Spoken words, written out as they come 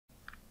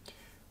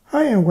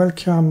Hi and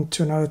welcome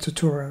to another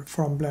tutorial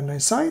from Blender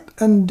Insight,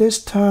 and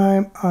this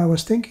time I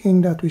was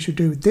thinking that we should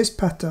do this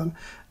pattern,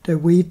 the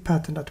weave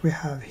pattern that we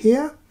have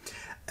here,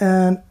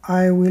 and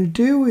I will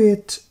do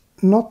it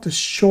not the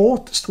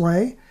shortest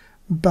way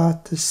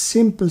but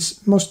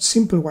the most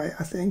simple way,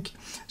 I think.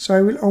 So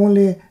I will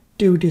only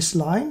do this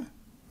line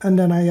and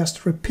then I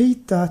just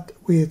repeat that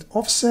with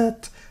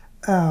offset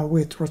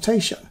with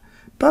rotation.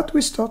 But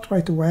we start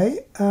right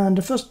away, and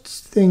the first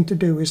thing to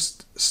do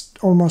is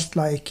almost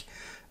like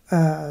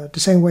the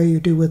same way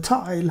you do a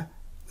tile.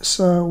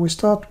 So we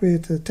start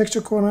with the texture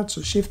coordinate,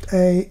 so Shift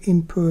A,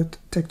 input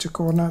texture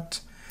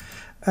coordinate,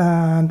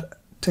 and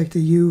take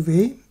the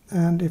UV.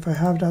 And if I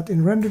have that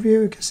in render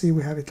view, you can see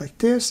we have it like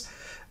this.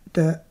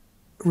 The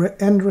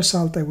end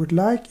result I would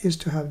like is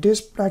to have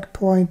this black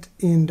point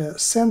in the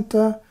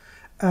center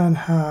and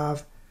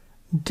have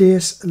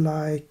this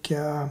like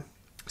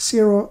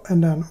 0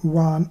 and then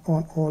 1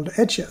 on all the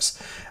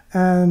edges.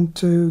 And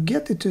to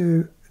get it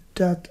to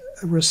that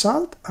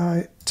result,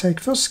 I take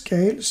first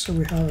scale, so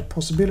we have a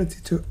possibility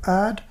to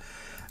add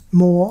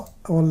more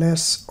or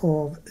less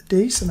of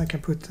these, and I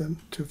can put them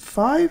to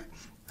 5,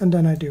 and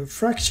then I do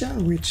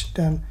fraction, which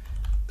then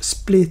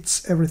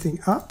splits everything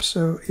up.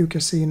 So you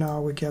can see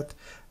now we get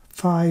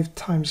 5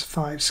 times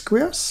 5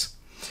 squares.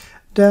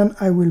 Then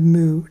I will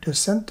move the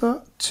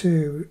center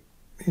to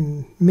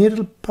in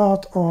middle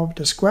part of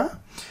the square.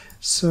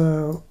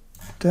 So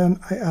then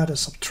I add a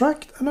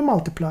subtract and a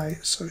multiply,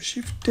 so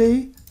Shift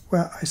D,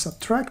 where I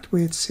subtract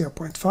with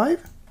 0.5.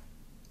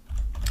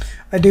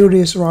 I do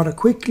this rather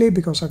quickly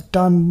because I've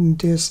done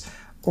this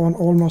on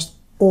almost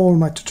all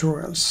my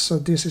tutorials, so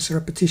this is a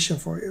repetition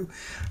for you.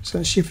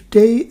 So Shift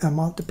D and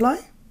multiply,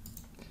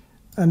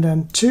 and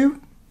then 2,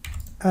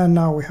 and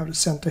now we have the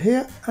center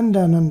here, and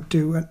then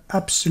undo an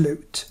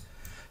absolute.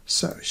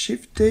 So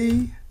Shift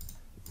D,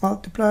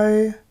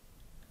 multiply,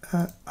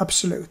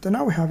 absolute, and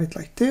now we have it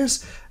like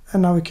this.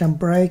 And now we can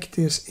break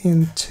this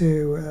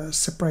into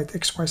separate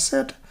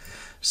XYZ.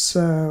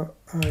 So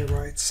I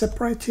write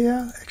separate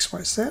here,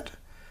 XYZ.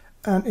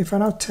 And if I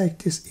now take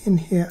this in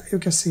here, you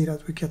can see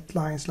that we get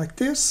lines like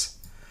this.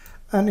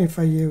 And if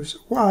I use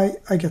Y,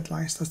 I get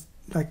lines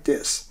like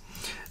this.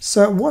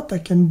 So what I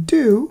can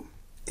do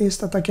is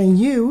that I can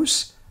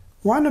use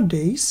one of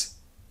these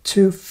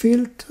to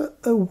filter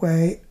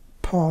away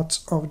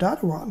parts of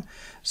that one.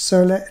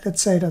 So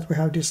let's say that we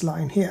have this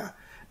line here.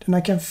 Then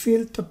I can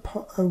filter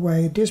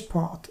away this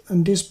part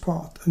and this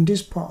part and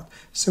this part,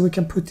 so we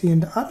can put in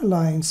the other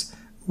lines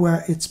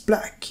where it's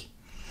black.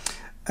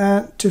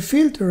 And to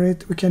filter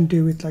it, we can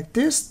do it like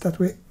this, that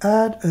we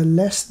add a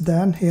less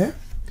than here,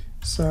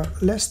 so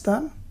less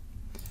than,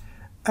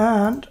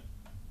 and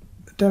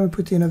then we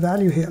put in a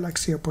value here like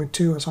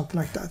 0.2 or something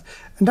like that.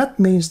 And that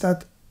means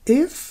that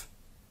if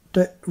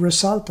the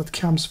result that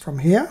comes from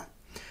here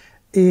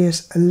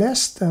is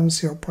less than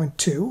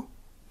 0.2,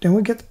 then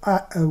we get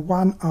a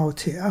 1 out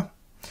here.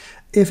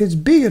 If it's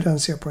bigger than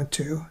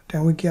 0.2,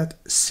 then we get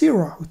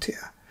 0 out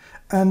here.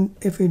 And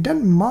if we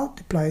then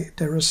multiply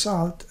the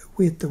result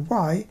with the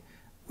Y,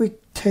 we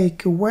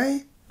take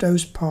away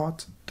those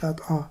parts that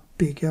are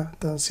bigger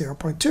than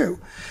 0.2.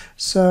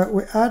 So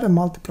we add a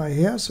multiply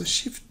here, so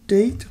Shift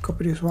D to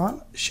copy this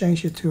one,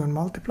 change it to a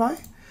multiply,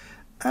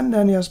 and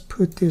then just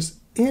put this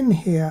in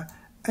here,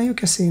 and you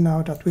can see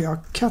now that we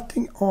are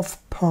cutting off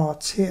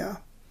parts here.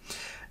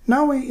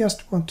 Now we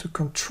just want to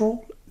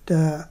control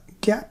the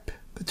gap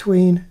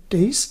between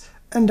these,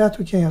 and that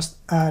we can just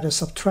add a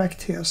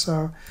subtract here.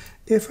 So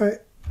if I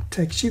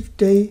take Shift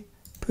D,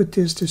 put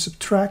this to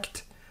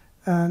subtract,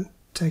 and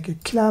take a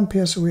clamp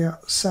here so we are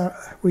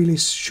really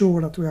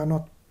sure that we are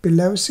not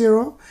below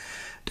 0,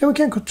 then we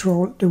can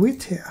control the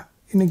width here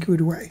in a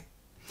good way.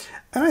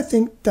 And I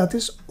think that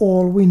is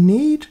all we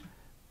need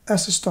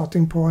as a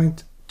starting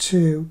point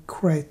to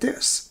create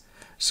this.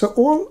 So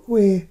all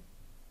we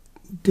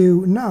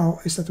do now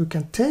is that we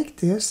can take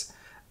this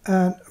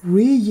and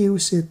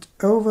reuse it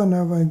over and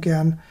over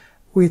again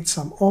with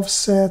some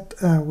offset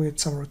and with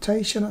some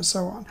rotation and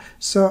so on.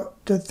 So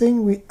the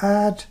thing we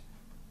add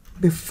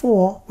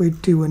before we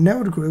do a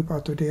node group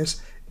out of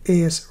this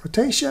is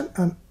rotation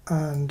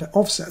and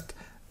offset.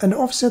 And the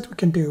offset we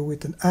can do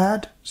with an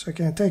add. So I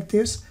can take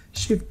this,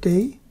 Shift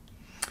D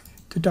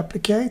to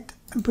duplicate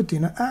and put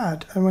in an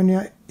add. And when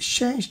I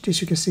change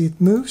this, you can see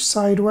it moves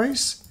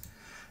sideways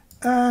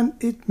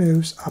and it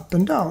moves up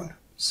and down.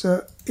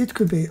 So it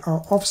could be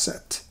our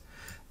offset.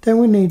 Then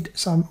we need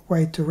some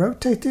way to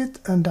rotate it,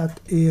 and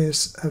that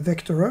is a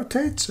vector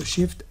rotate. So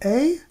Shift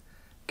A,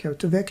 go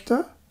to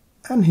vector,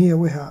 and here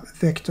we have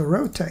vector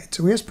rotate.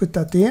 So we just put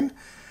that in,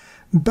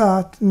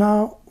 but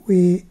now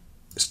we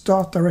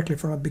start directly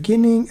from the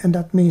beginning, and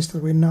that means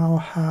that we now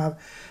have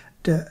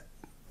the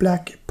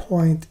black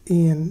point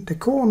in the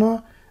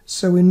corner.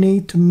 So we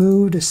need to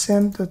move the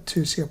center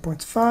to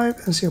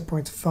 0.5 and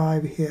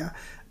 0.5 here.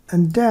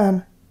 And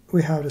then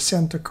we have the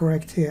center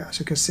correct here, as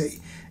you can see.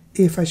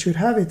 If I should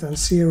have it on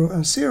 0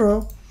 and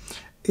 0,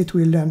 it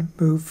will then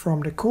move from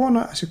the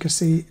corner, as you can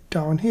see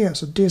down here.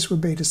 So this will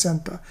be the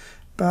center.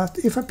 But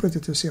if I put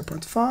it to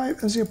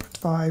 0.5 and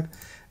 0.5,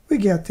 we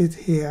get it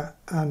here,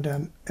 and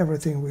then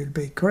everything will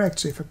be correct.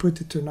 So if I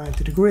put it to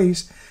 90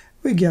 degrees,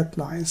 we get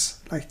lines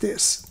like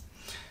this.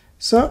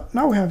 So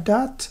now we have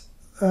that,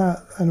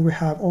 and we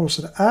have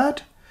also the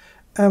add,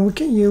 and we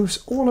can use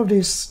all of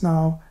this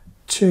now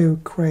to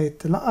create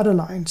the other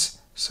lines.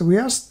 So we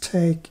just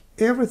take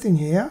everything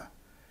here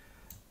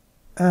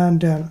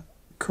and then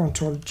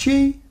Ctrl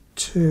G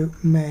to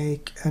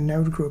make a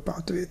node group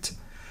out of it,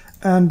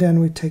 and then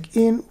we take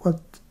in what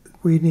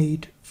we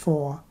need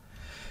for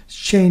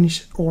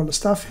change all the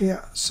stuff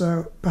here.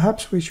 So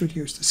perhaps we should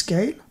use the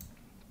scale.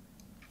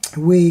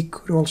 We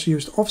could also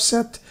use the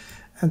offset,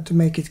 and to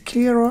make it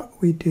clearer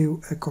we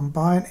do a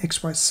combine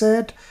X, Y,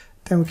 Z.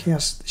 Then we can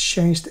just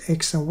change the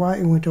X and Y,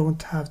 and we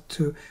don't have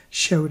to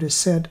show the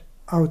Z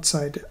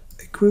outside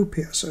the group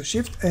here. So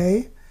Shift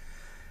A,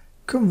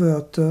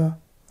 converter,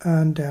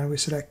 and then we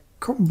select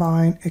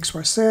combine X,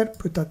 Y, Z,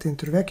 put that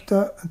into the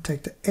vector and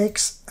take the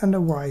X and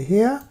the Y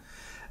here.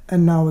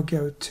 And now we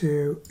go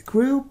to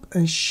group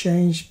and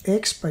change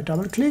X by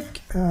double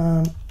click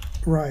and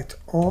write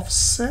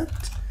offset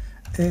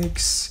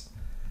X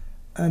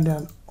and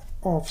then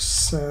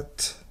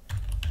offset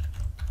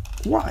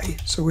Y.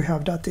 So we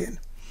have that in.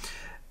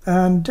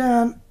 And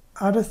then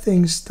other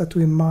things that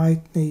we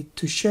might need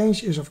to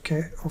change is of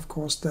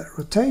course the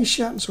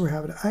rotation. So we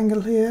have the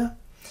angle here.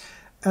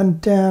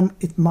 And then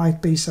it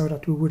might be so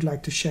that we would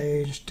like to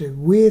change the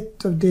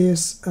width of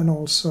this and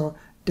also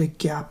the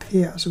gap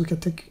here. So we can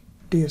take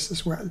this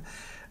as well.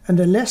 And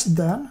the less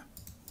than,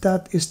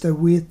 that is the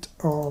width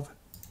of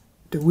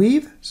the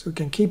weave. So we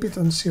can keep it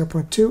on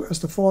 0.2 as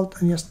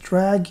default and just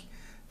drag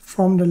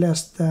from the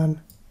less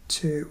than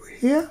to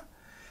here.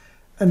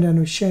 And then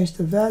we change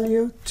the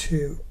value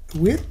to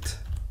width.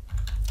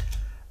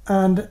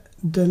 And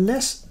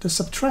the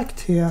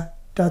subtract here,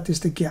 that is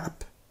the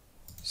gap.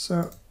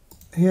 So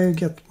here you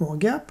get more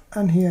gap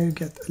and here you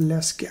get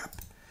less gap.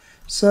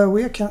 So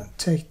we can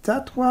take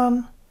that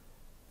one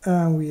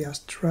and we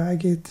just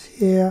drag it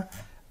here,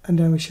 and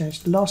then we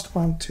change the last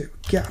one to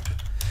gap.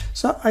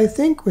 So I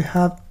think we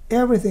have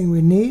everything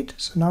we need.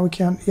 So now we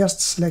can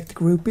just select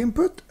group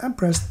input and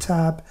press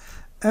tab,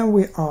 and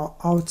we are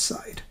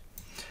outside.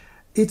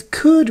 It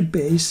could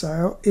be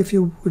so, if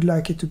you would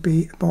like it to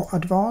be more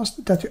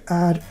advanced, that you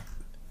add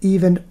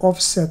even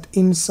offset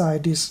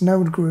inside this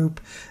node group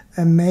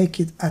and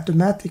make it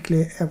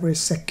automatically every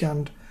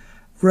second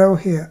row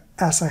here,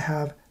 as I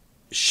have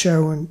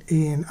shown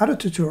in other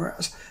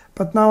tutorials.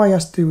 But now I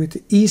just do it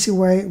the easy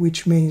way,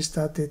 which means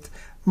that it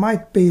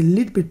might be a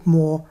little bit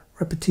more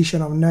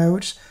repetition of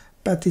nodes,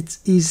 but it's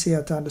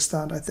easier to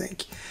understand, I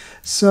think.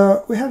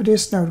 So we have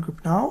this node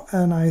group now,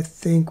 and I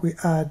think we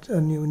add a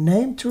new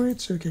name to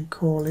it, so we can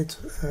call it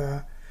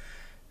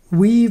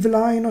weave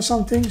line or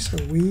something.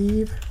 So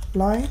weave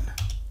line.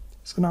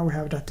 So now we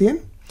have that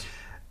in.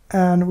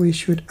 And we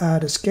should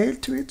add a scale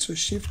to it, so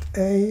Shift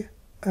A,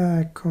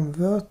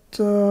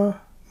 converter,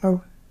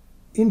 no,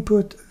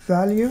 input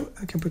value,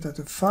 I can put that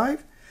to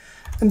 5.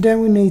 And then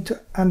we need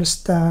to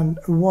understand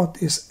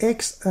what is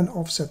X and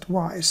offset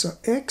Y. So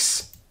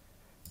X,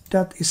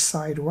 that is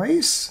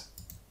sideways,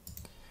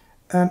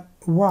 and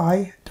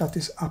Y, that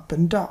is up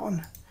and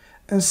down.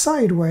 And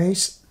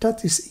sideways,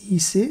 that is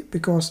easy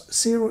because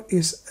 0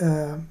 is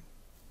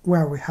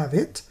where we have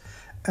it,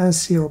 and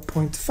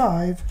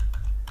 0.5,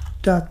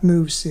 that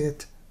moves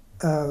it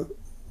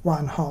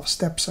 1/2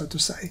 step, so to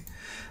say.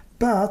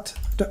 But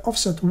the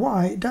offset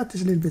Y, that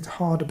is a little bit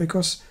harder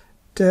because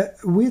the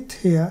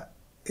width here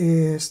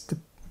is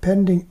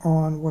depending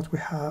on what we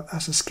have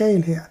as a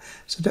scale here.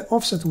 So the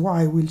offset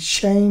Y will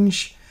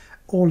change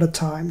all the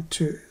time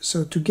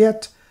so to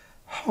get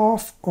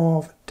half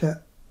of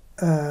the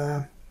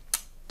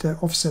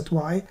offset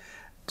Y,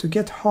 to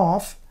get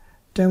half,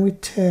 then we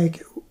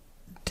take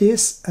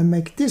this and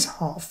make this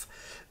half,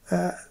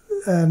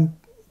 and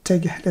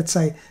take, let's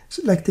say,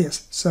 like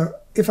this. So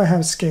if I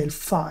have scale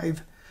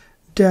 5,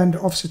 then the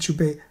offset should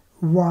be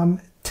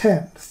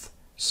 1/10.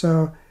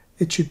 So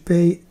it should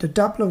be the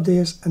double of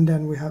this, and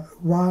then we have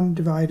 1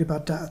 divided by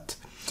that.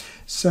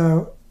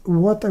 So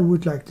what I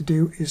would like to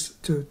do is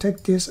to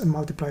take this and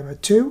multiply by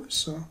 2.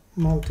 So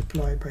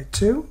multiply by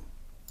 2.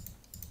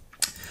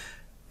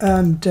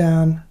 And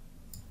then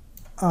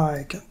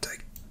I can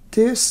take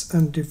this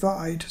and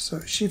divide. So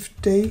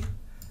Shift D,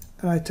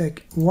 and I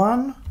take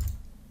 1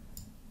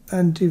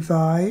 and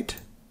divide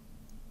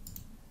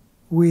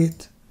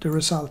with the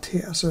result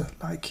here. So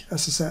like,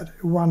 as I said,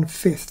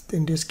 1/5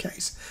 in this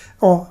case,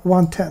 or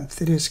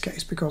 1/10 in this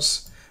case,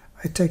 because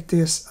I take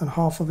this and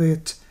half of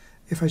it.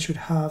 If I should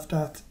have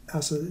that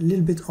as a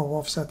little bit of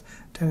offset,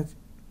 then it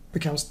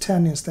becomes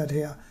 10 instead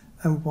here,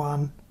 and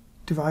 1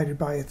 divided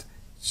by it.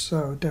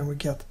 So then we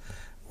get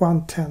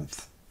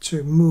 1/10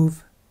 to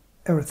move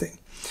everything.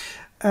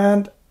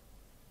 And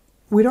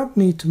we don't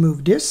need to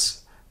move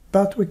this,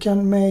 but we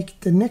can make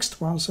the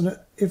next one. So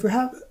that if we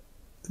have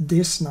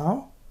this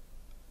now,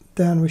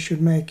 then we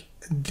should make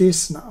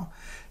this now.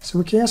 So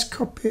we can just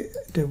copy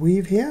the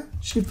weave here,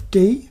 Shift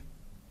D,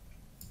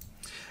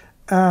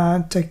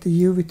 and take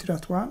the UV to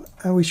that one,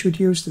 and we should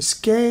use the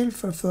scale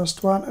for the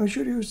first one, and we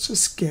should use the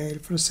scale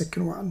for the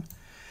second one.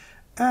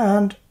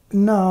 And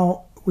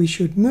now we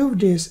should move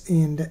this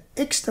in the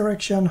X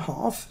direction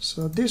half,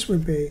 so this will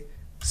be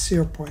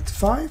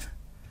 0.5,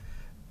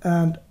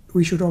 and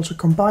we should also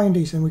combine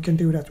these, and we can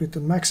do that with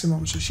the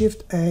maximum. So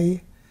Shift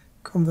A,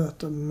 convert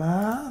to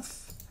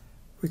math,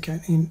 we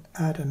can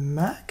add a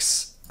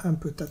max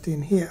and put that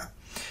in here.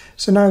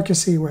 So now you can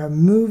see we have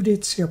moved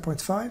it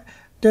 0.5.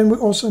 Then we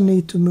also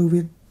need to move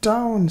it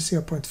down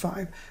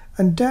 0.5,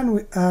 and then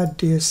we add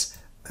this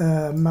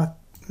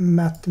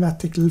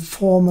mathematical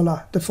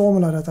formula, the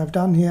formula that I've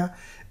done here,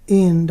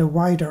 in the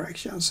Y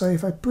direction. So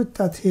if I put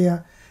that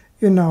here,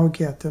 you now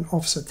get an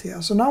offset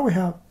here. So now we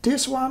have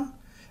this one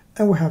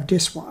and we have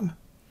this one.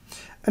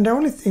 And the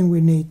only thing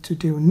we need to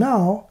do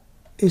now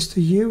is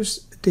to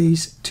use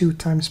these 2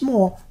 times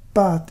more,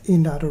 but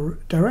in the other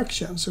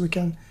direction. So we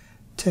can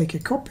take a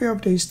copy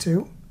of these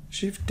two,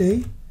 Shift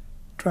D,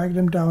 drag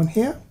them down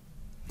here,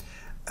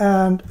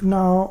 and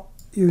now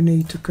you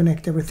need to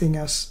connect everything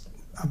as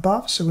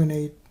above. So we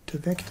need the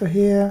vector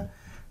here,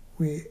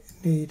 we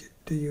need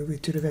the UV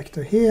to the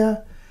vector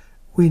here,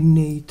 we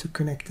need to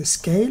connect the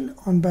scale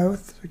on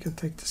both. We can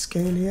take the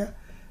scale here,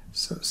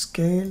 so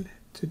scale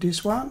to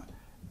this one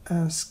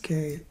and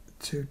scale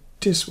to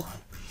this one.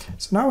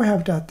 So now we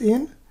have that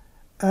in,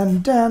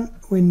 and then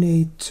we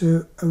need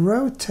to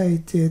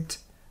rotate it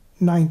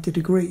 90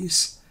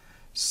 degrees.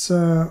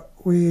 So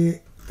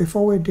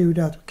before we do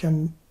that, we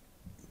can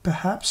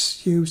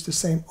perhaps use the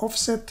same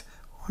offset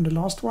on the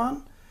last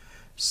one.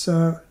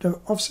 So the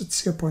offset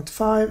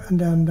 0.5, and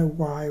then the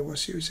Y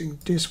was using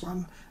this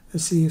one.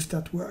 Let's see if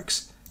that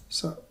works.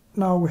 So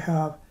now we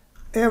have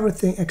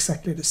everything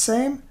exactly the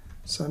same.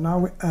 So now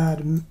we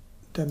add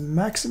the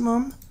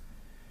maximum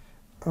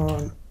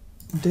on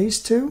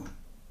these two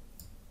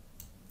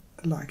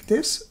like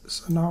this.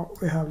 So now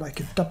we have like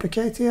a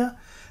duplicate here,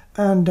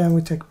 and then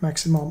we take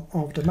maximum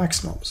of the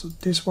maximum. So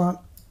this one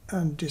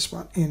and this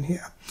one in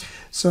here.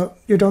 So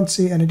you don't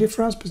see any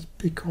difference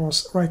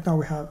because right now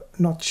we have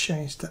not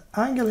changed the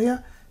angle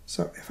here.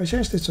 So if I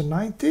change this to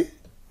 90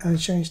 and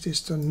change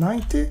this to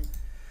 90,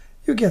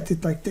 you get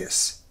it like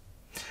this.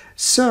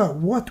 So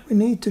what we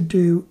need to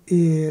do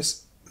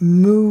is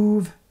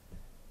move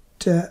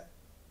the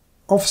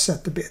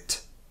offset a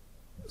bit.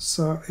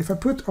 So if I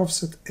put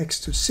offset X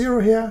to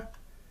 0 here,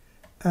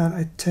 and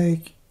I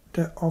take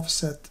the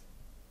offset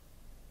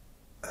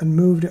and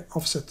move the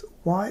offset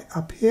Y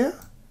up here.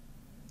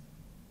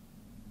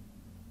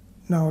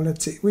 Now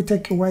let's see, we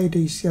take away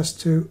these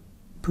just to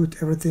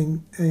put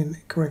everything in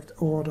correct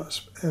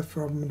orders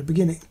from the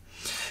beginning.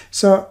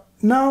 So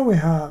now we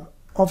have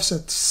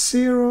offset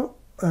 0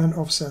 and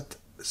offset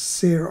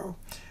 0,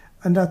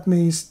 and that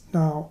means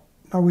now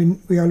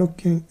we are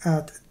looking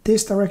at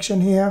this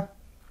direction here.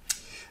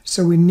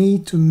 So we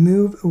need to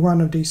move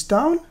one of these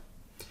down.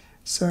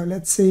 So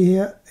let's see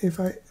here, if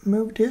I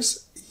move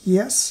this,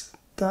 yes,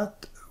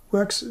 that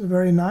works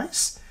very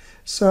nice.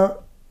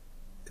 So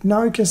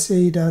now you can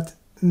see that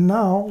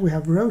now we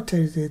have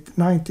rotated it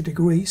 90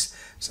 degrees.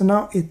 So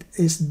now it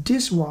is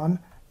this one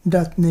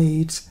that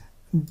needs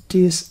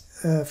this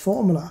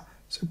formula.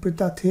 So put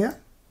that here.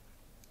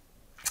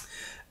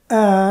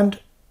 And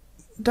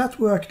that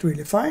worked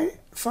really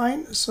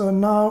fine. So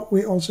now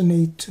we also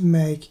need to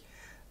make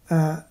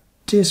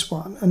this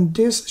one. And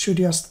this should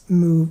just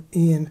move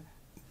in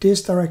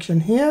this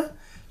direction here.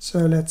 So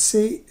let's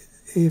see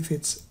if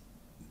it's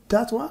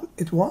that one.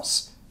 It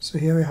was. So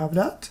here we have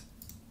that.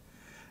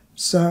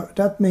 So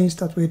that means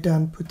that we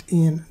then put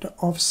in the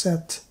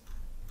offset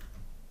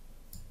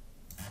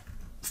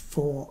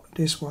for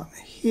this one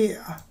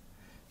here.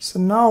 So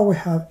now we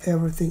have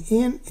everything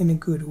in a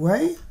good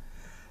way.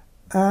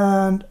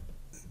 And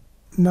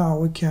now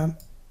we can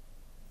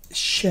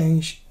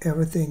change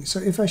everything. So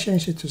if I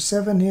change it to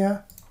 7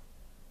 here,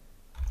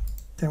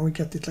 then we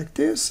get it like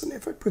this. And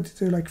if I put it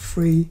to like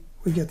 3,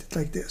 we get it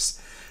like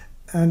this.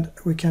 And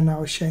we can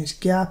now change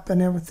gap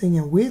and everything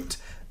and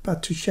width.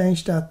 But to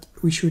change that,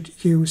 we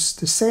should use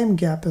the same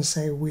gap and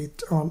say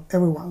width on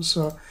everyone.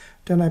 So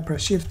then I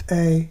press Shift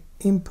A,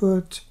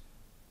 input,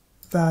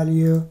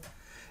 value,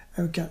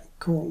 and we can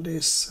call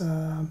this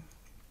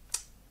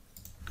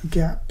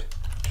gap.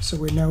 So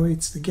we know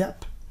it's the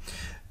gap.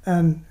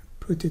 And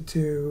put it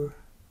to,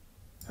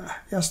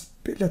 just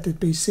let it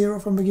be 0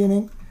 from the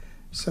beginning.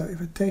 So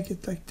if I take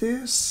it like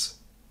this,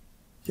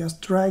 just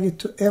drag it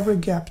to every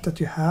gap that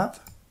you have.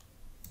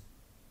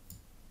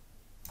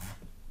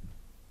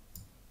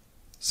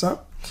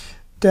 So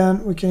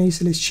then we can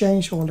easily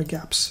change all the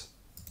gaps.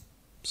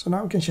 So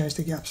now we can change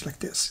the gaps like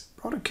this.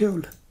 Rather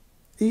cool.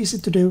 Easy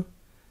to do.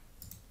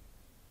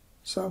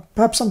 So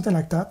perhaps something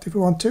like that if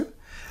we want to.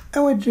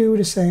 And we do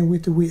the same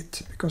with the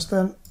width, because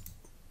then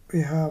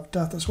we have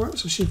that as well.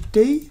 So Shift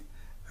D,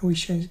 and we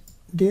change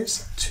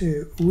this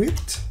to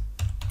width.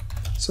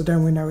 So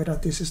then we know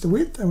that this is the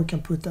width, and we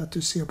can put that to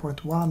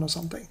 0.1 or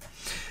something.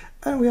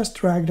 And we just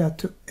drag that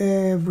to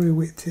every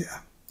width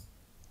here.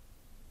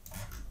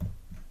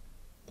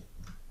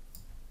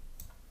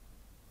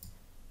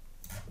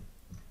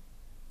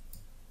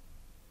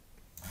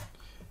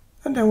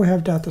 And then we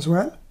have that as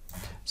well.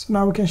 So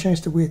now we can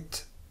change the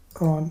width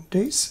on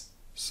these,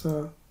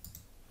 so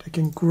they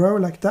can grow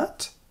like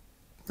that,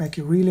 make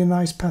a really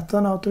nice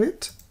pattern out of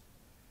it.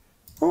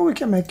 Or we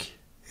can make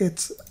it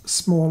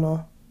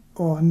smaller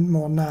or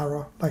more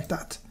narrow like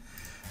that.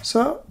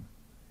 So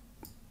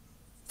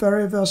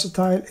very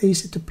versatile,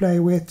 easy to play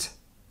with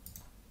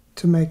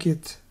to make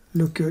it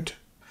look good.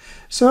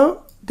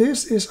 So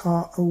this is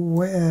our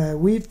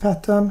weave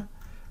pattern,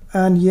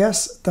 and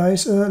yes, there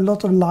is a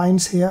lot of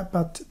lines here,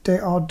 but they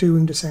are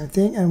doing the same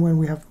thing, and when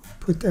we have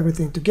put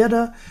everything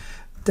together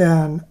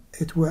then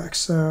it works.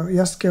 So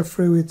just go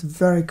through it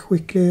very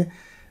quickly.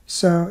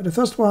 So the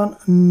first one,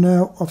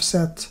 no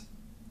offset,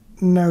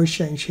 no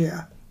change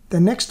here. The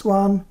next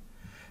one,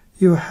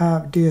 you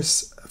have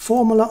this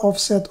formula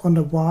offset on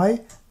the Y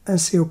and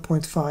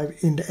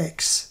 0.5 in the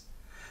X.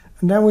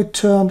 And then we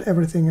turned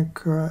everything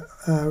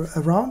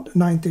around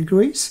 90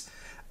 degrees,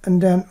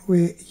 and then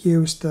we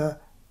used the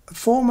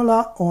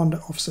formula on the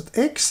offset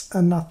X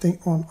and nothing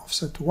on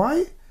offset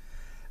Y.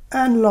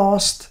 And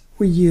last,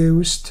 we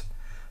used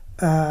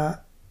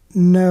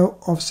no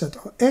offset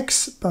on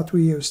X, but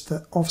we used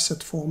the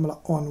offset formula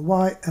on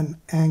Y and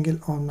angle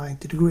on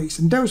 90 degrees.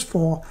 And those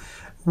four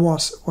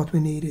was what we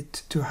needed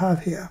to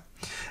have here.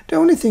 The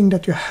only thing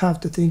that you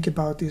have to think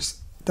about is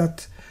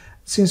that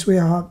since we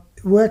have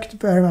worked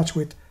very much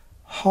with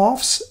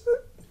halves,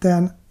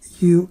 then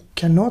you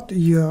cannot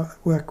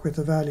work with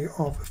a value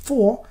of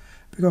 4,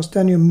 because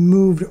then you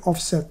move the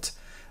offset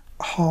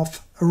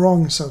half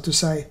wrong, so to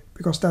say,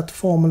 because that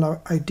formula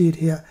I did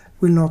here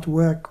will not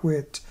work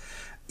with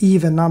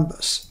even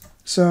numbers.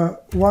 So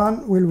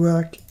 1 will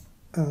work,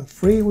 and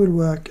 3 will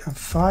work, and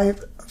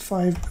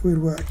 5 will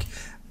work,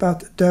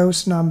 but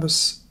those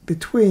numbers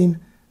between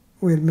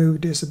will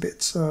move this a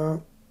bit,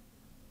 so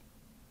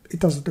it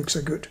doesn't look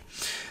so good.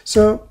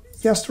 So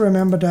just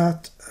remember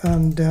that,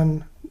 and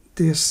then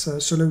this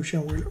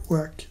solution will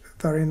work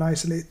very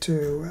nicely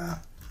to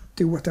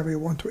do whatever you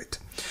want with it.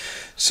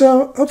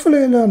 So hopefully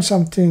you learned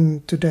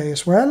something today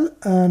as well,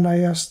 and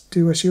I just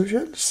do as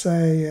usual,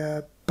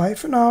 say bye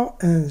for now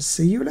and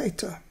see you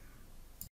later.